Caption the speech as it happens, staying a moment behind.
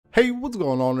Hey, what's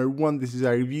going on everyone, this is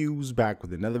iReviews back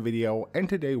with another video, and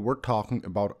today we're talking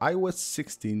about iOS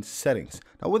 16 settings.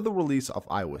 Now with the release of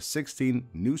iOS 16,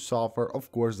 new software,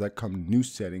 of course that come new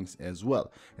settings as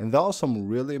well. And there are some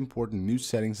really important new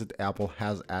settings that Apple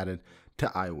has added to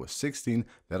iOS 16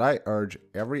 that I urge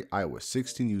every iOS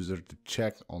 16 user to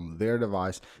check on their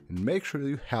device and make sure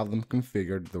you have them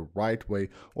configured the right way,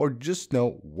 or just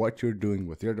know what you're doing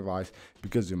with your device,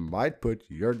 because you might put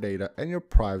your data and your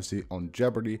privacy on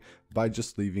jeopardy by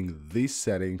just leaving these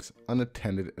settings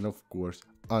unattended and of course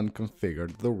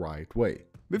unconfigured the right way.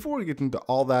 Before we get into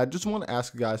all that, just want to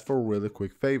ask you guys for a really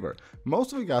quick favor.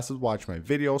 Most of you guys that watch my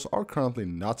videos are currently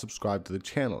not subscribed to the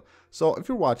channel. So if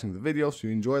you're watching the videos, you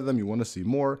enjoy them, you want to see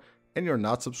more, and you're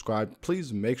not subscribed,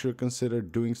 please make sure to consider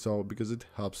doing so because it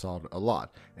helps out a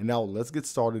lot. And now let's get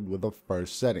started with the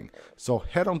first setting. So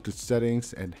head on to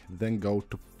settings and then go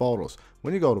to photos.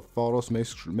 When you go to photos,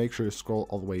 make sure you scroll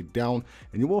all the way down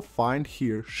and you will find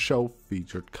here show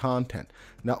featured content.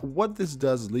 Now what this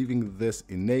does, leaving this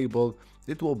enabled,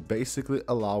 it will basically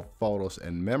allow photos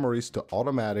and memories to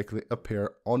automatically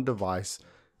appear on device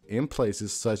in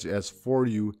places such as For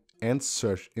You and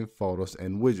search in photos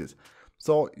and widgets.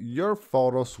 So your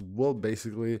photos will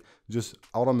basically just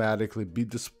automatically be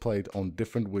displayed on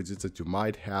different widgets that you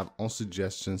might have on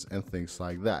suggestions and things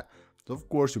like that. So of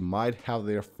course you might have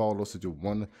their photos that you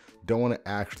don't want to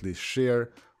actually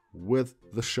share with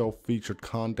the show featured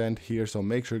content here, so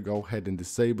make sure to go ahead and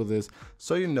disable this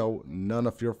so you know none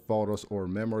of your photos or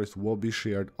memories will be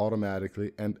shared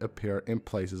automatically and appear in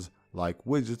places like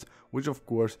widgets, which of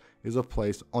course is a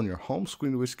place on your home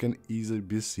screen which can easily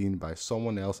be seen by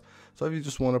someone else. So if you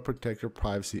just want to protect your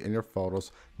privacy and your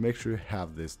photos, make sure you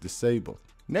have this disabled.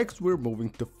 Next, we're moving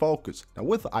to focus. Now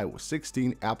with iOS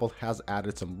 16, Apple has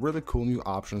added some really cool new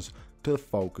options to the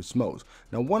focus modes.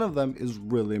 Now one of them is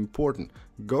really important.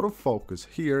 Go to focus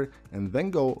here and then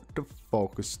go to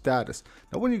focus status.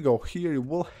 Now when you go here, you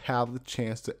will have the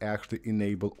chance to actually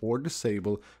enable or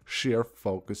disable share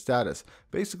focus status.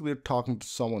 Basically, you're talking to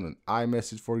someone on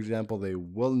iMessage, for example, they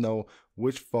will know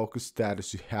which focus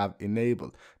status you have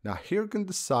enabled. Now here you can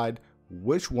decide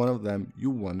which one of them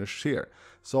you want to share.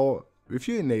 So if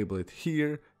you enable it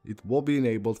here, it will be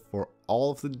enabled for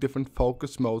all of the different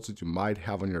focus modes that you might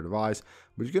have on your device,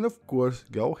 but you can of course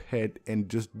go ahead and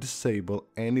just disable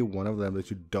any one of them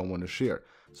that you don't want to share.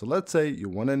 So let's say you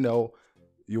want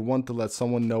to let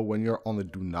someone know when you're on the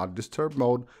do not disturb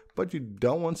mode, but you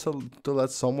don't want to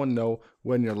let someone know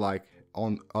when you're like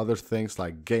on other things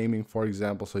like gaming, for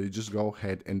example, so you just go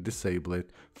ahead and disable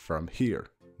it from here.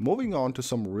 Moving on to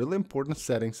some really important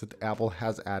settings that Apple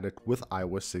has added with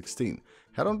iOS 16.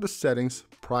 Head on to settings,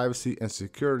 privacy and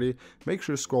security, make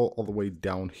sure you scroll all the way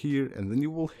down here and then you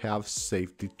will have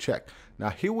safety check. Now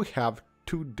here we have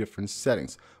two different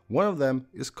settings. One of them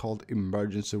is called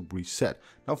emergency reset.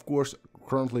 Now of course,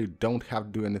 currently you don't have to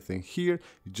do anything here,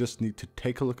 you just need to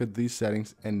take a look at these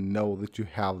settings and know that you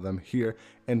have them here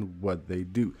and what they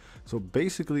do. So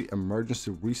basically,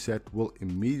 emergency reset will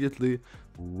immediately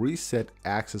reset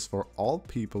access for all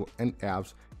people and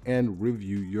apps and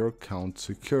review your account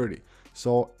security.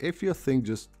 So if you think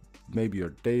just maybe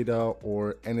your data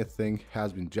or anything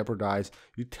has been jeopardized,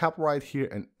 you tap right here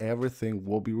and everything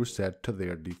will be reset to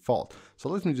their default. So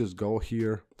let me just go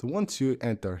here. So once you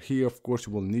enter here, of course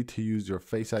you will need to use your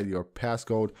Face ID or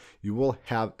passcode. You will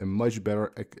have a much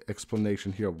better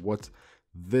explanation here of what's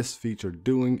this feature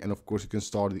doing, and of course you can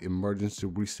start the emergency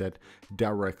reset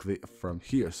directly from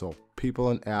here. So people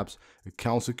and apps,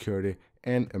 account security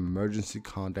and emergency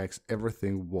contacts,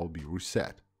 everything will be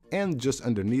reset. And just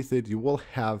underneath it, you will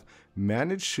have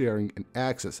manage sharing and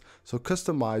access. So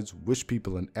customize which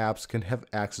people and apps can have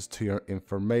access to your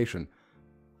information.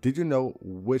 Did you know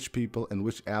which people and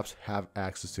which apps have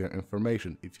access to your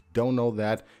information? If you don't know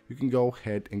that, you can go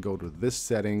ahead and go to this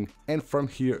setting, and from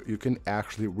here you can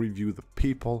actually review the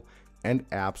people and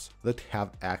apps that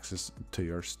have access to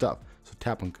your stuff. So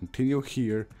tap on continue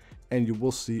here and you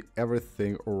will see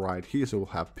everything right here. So we'll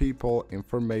have people,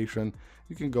 information.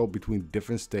 You can go between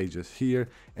different stages here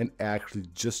and actually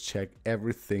just check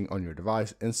everything on your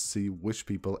device and see which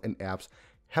people and apps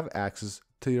have access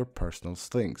to your personal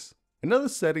things. Another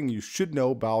setting you should know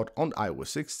about on iOS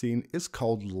 16 is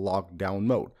called lockdown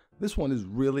mode. This one is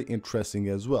really interesting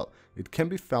as well. It can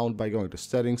be found by going to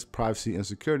settings, privacy and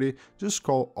security. Just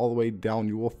scroll all the way down,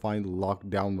 you will find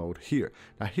lockdown mode here.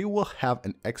 Now here we'll have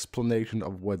an explanation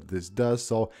of what this does.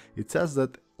 So it says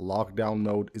that lockdown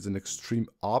mode is an extreme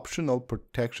optional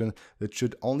protection that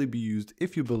should only be used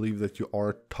if you believe that you are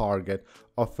a target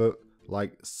of a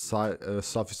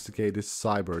sophisticated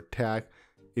cyber attack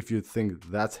if you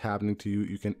think that's happening to you,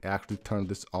 you can actually turn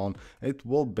this on. It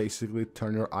will basically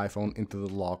turn your iPhone into the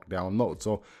lockdown mode.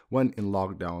 So when in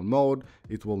lockdown mode,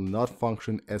 it will not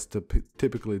function as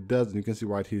typically does. And you can see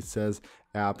right here it says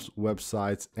apps,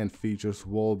 websites, and features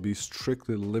will be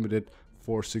strictly limited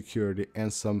for security,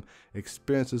 and some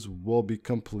experiences will be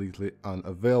completely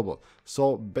unavailable.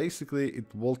 So basically it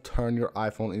will turn your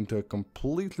iPhone into a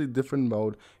completely different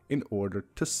mode in order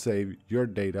to save your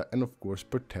data and of course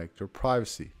protect your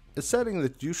privacy. A setting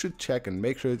that you should check and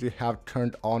make sure that you have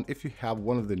turned on if you have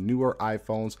one of the newer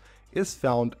iPhones is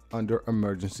found under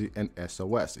emergency and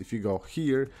SOS. If you go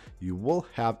here, you will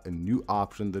have a new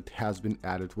option that has been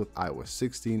added with iOS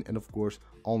 16, and of course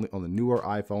only on the newer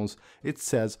iPhones. It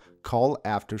says call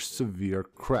after severe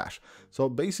crash. So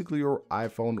basically your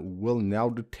iPhone will now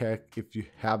detect if you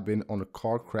have been on a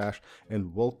car crash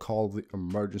and will call the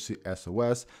emergency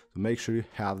SOS. So make sure you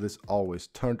have this always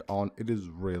turned on. It is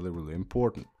really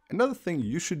important. Another thing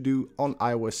you should do on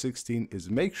iOS 16 is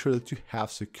make sure that you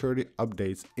have security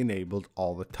updates enabled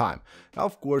all the time. Now,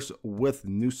 of course, with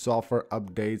new software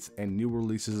updates and new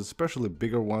releases, especially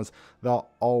bigger ones, there are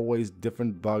always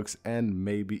different bugs and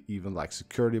maybe even like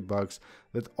security bugs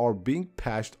that are being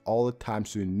patched all the time,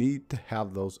 so you need to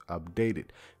have those updated.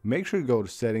 Make sure you go to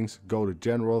settings, go to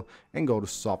general, and go to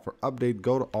software update,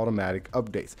 go to automatic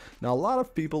updates. Now a lot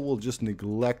of people will just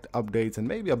neglect updates and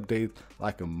maybe update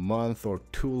like a month or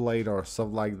two later or stuff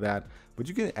like that, but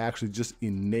you can actually just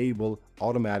enable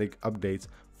automatic updates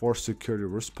for security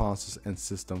responses and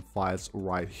system files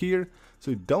right here. So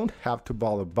you don't have to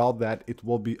bother about that. It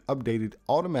will be updated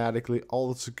automatically.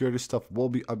 All the security stuff will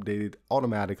be updated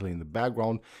automatically in the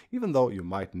background, even though you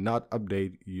might not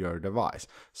update your device.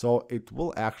 So it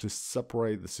will actually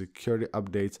separate the security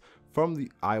updates from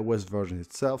the iOS version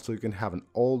itself, so you can have an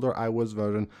older iOS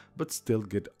version but still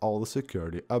get all the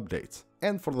security updates.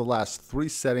 And for the last three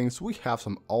settings, we have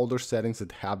some older settings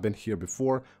that have been here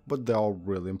before, but they are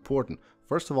really important.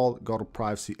 First of all, go to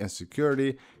privacy and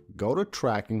security, go to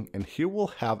tracking, and here we'll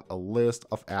have a list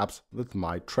of apps that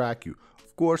might track you.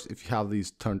 Of course, if you have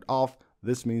these turned off,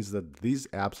 this means that these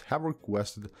apps have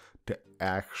requested to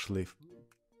actually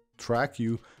track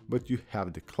you, but you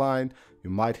have declined. You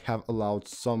might have allowed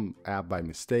some app by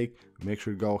mistake. Make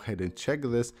sure you go ahead and check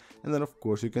this, and then of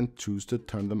course you can choose to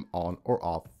turn them on or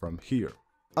off from here.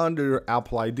 Under your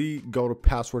Apple ID, go to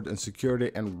password and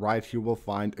security, and right here we'll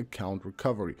find account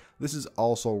recovery. This is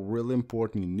also really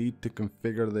important. You need to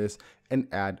configure this and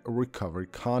add a recovery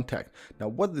contact. Now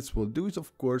what this will do is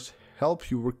of course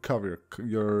help you recover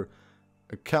your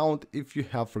account if you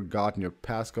have forgotten your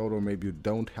passcode, or maybe you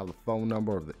don't have the phone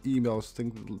number or the emails,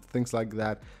 things like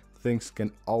that. Things can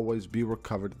always be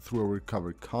recovered through a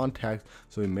recovery contact,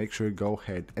 so you make sure you go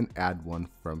ahead and add one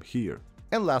from here.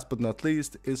 And last but not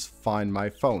least is Find My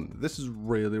Phone. This is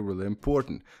really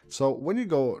important. So when you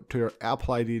go to your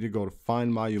Apple ID to go to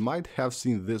Find My, you might have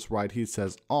seen this right here. It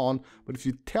says on, but if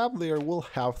you tap there, we'll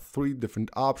have three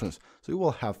different options. So you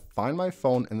will have Find My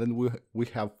Phone, and then we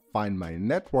have Find My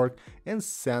Network and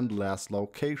Send Last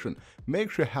Location.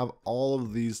 Make sure you have all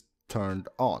of these turned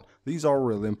on. These are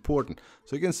really important.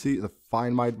 So you can see the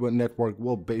Find My Network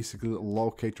will basically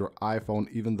locate your iPhone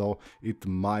even though it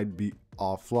might be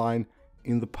offline,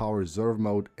 in the power reserve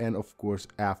mode, and of course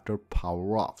after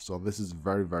power off. So this is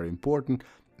very important.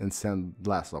 And Send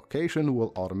Last Location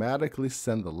will automatically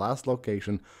send the last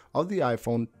location of the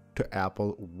iPhone to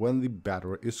Apple when the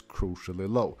battery is crucially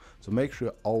low. So make sure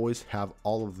you always have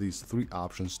all of these three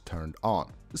options turned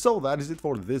on. So that is it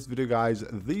for this video, guys.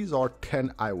 These are 10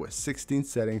 iOS 16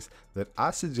 settings that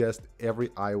I suggest every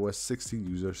iOS 16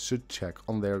 user should check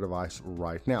on their device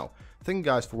right now. Thank you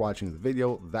guys for watching the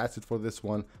video. That's it for this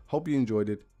one. Hope you enjoyed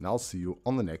it, and I'll see you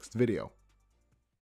on the next video.